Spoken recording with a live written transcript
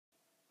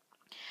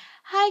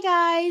Hi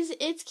guys,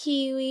 it's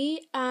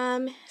Kiwi,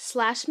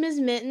 slash Ms.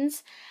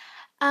 Mittens.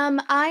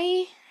 What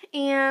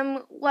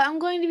I'm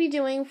going to be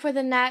doing for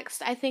the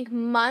next, I think,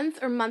 month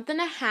or month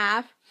and a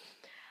half,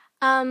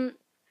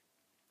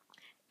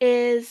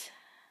 is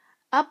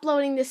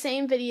uploading the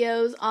same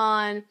videos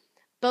on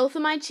both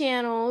of my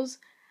channels,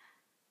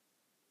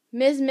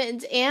 Ms.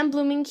 Mittens and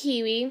Blooming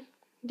Kiwi.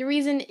 The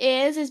reason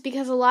is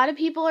because a lot of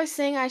people are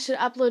saying I should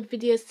upload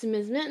videos to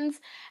Ms.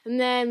 Mittens, and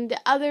then the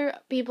other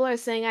people are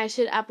saying I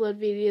should upload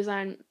videos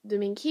on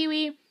Blooming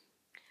Kiwi,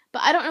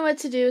 but I don't know what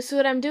to do. So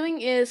what I'm doing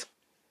is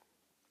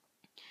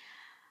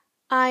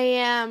I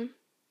am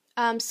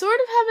sort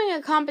of having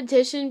a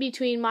competition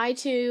between my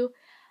two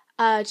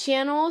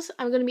channels.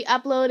 I'm going to be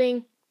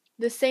uploading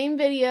the same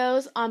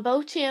videos on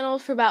both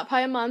channels for about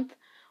probably a month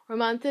or a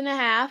month and a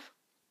half,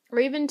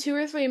 or even 2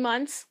 or 3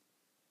 months.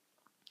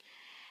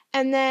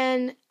 And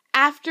then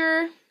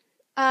after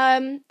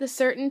the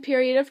certain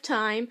period of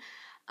time,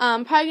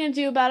 I'm probably going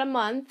to do about a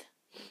month.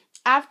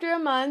 After a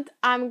month,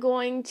 I'm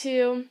going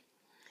to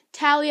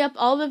tally up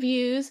all the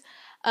views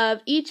of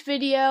each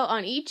video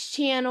on each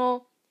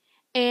channel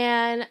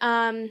and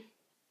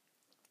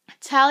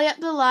tally up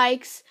the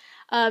likes.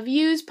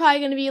 Views probably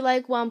going to be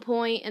like 1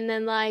 point, and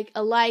then like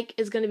a like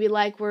is going to be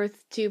like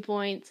worth 2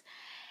 points.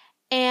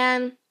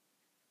 And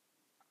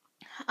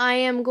I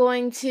am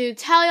going to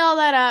tally all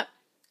that up,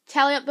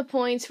 tally up the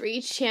points for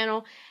each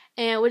channel,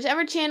 and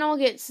whichever channel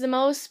gets the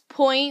most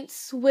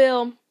points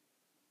will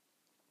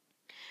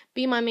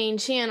be my main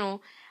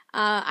channel.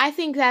 I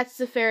think that's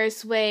the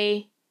fairest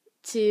way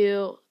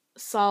to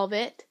solve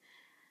it.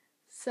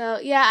 So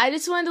yeah, I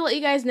just wanted to let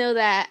you guys know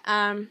that.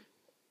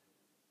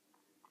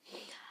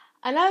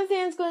 Another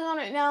thing that's going on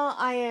right now,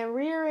 I am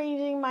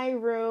rearranging my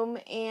room,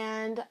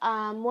 and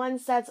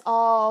once that's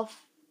all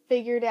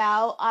figured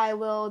out, I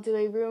will do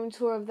a room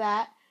tour of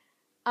that.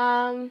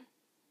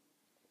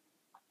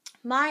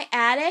 My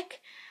attic,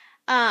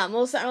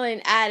 well, it's not really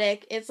an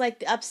attic, it's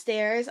like the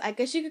upstairs. I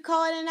guess you could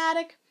call it an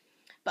attic,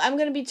 but I'm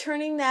going to be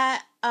turning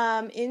that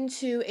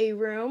into a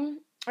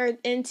room, or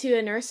into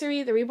a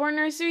nursery, the Reborn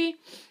Nursery.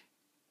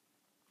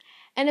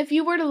 And if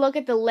you were to look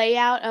at the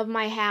layout of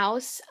my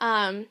house,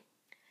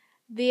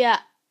 the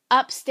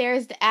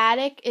upstairs, the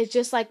attic, is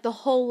just like the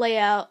whole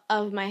layout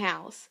of my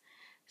house.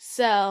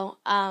 So,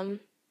 not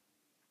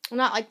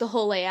like the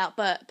whole layout,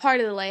 but part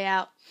of the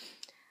layout.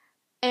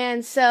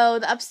 And so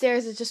the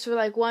upstairs is just for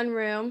like one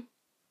room.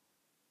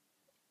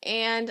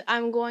 And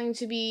I'm going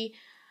to be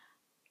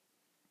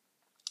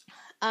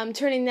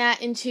turning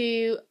that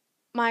into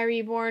my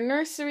Reborn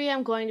Nursery.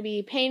 I'm going to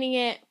be painting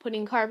it,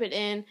 putting carpet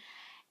in,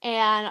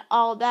 and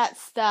all that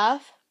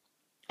stuff.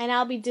 And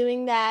I'll be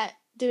doing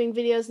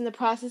videos in the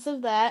process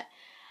of that.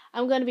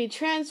 I'm going to be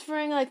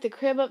transferring like the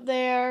crib up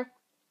there,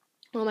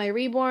 all my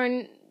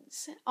reborn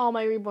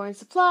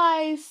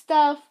supplies,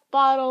 stuff,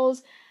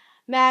 bottles,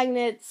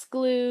 magnets,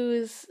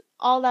 glues,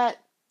 all that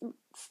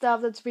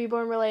stuff that's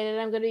reborn related.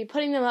 I'm going to be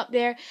putting them up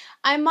there.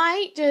 I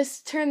might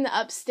just turn the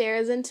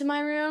upstairs into my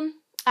room.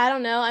 I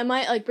don't know. I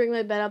might like bring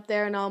my bed up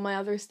there and all my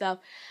other stuff.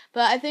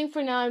 But I think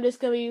for now I'm just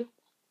going to be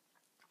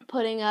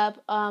putting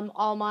up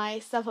all my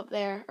stuff up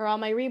there, or all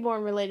my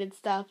reborn related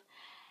stuff.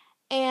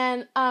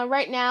 And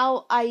right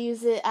now I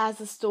use it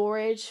as a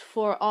storage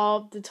for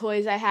all the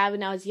toys I had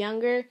when I was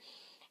younger.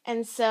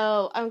 And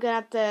so I'm going to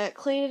have to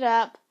clean it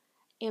up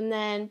and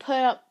then put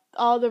up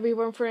all the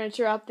reborn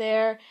furniture up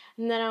there.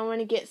 And then I want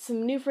to get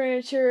some new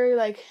furniture.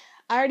 Like,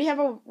 I already have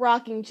a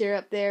rocking chair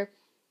up there.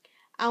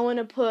 I want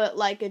to put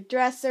like a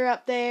dresser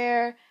up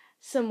there,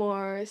 some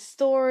more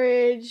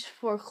storage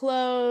for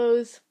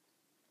clothes,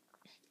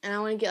 and I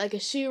want to get like a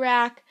shoe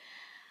rack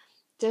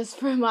just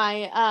for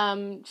my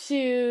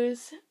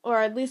shoes, or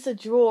at least a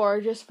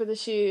drawer just for the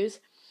shoes.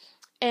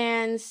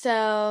 And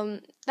so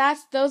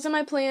those are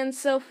my plans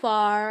so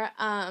far.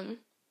 Trying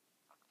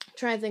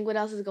to think what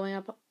else is going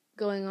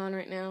on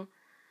right now.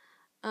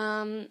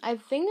 I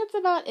think that's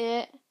about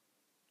it.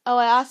 Oh,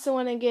 I also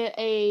want to get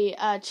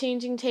a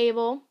changing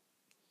table.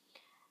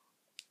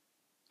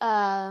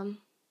 Yeah,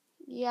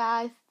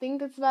 I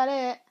think that's about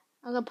it.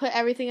 I'm gonna put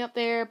everything up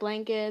there,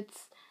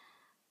 blankets,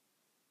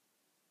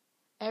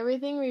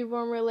 everything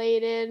reborn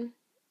related.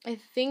 I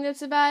think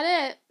that's about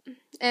it.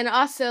 And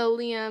also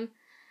Liam,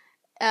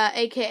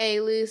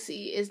 aka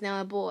Lucy, is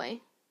now a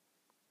boy.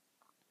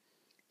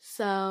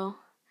 So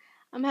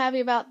I'm happy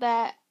about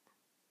that.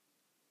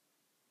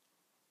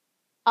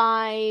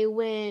 I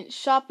went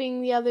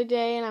shopping the other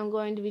day, and I'm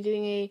going to be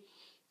doing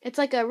it's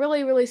like a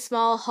really, really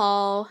small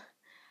haul.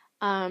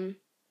 I'm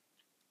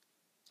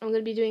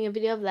going to be doing a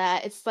video of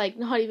that. It's like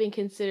not even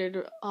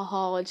considered a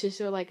haul. It's just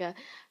sort of like a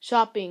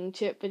shopping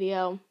trip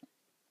video.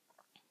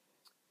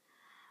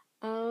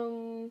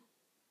 Yeah,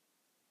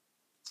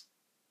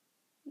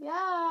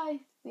 I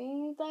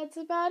think that's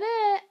about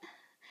it.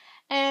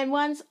 And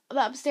once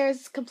the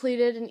upstairs is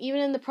completed, and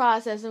even in the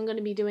process, I'm going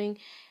to be doing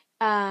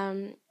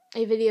a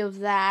video of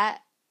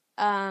that.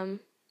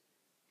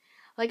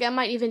 Like, I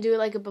might even do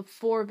like a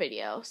before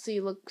video, so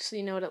you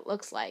know what it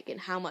looks like and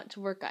how much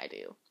work I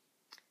do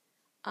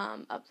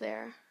up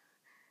there.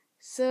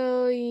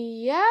 So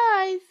yeah,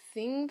 I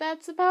think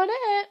that's about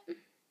it.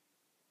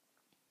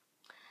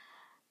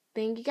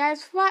 Thank you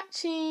guys for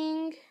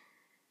watching.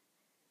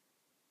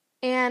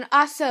 And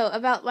also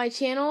about my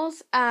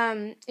channels,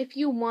 if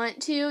you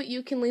want to,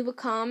 you can leave a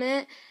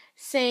comment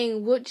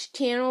saying which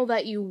channel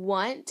that you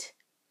want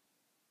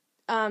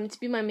to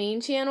be my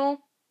main channel.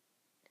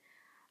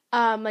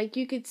 Like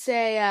you could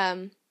say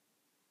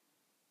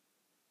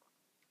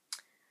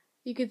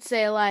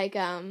like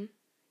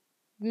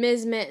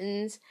Ms.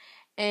 Mittens,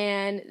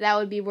 and that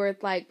would be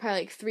worth like probably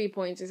like 3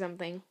 points or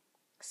something.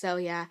 So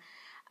yeah.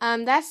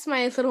 That's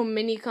my little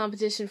mini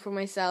competition for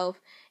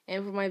myself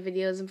and for my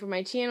videos and for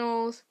my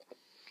channels.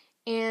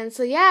 And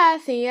so yeah,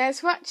 thank you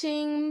guys for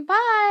watching.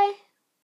 Bye!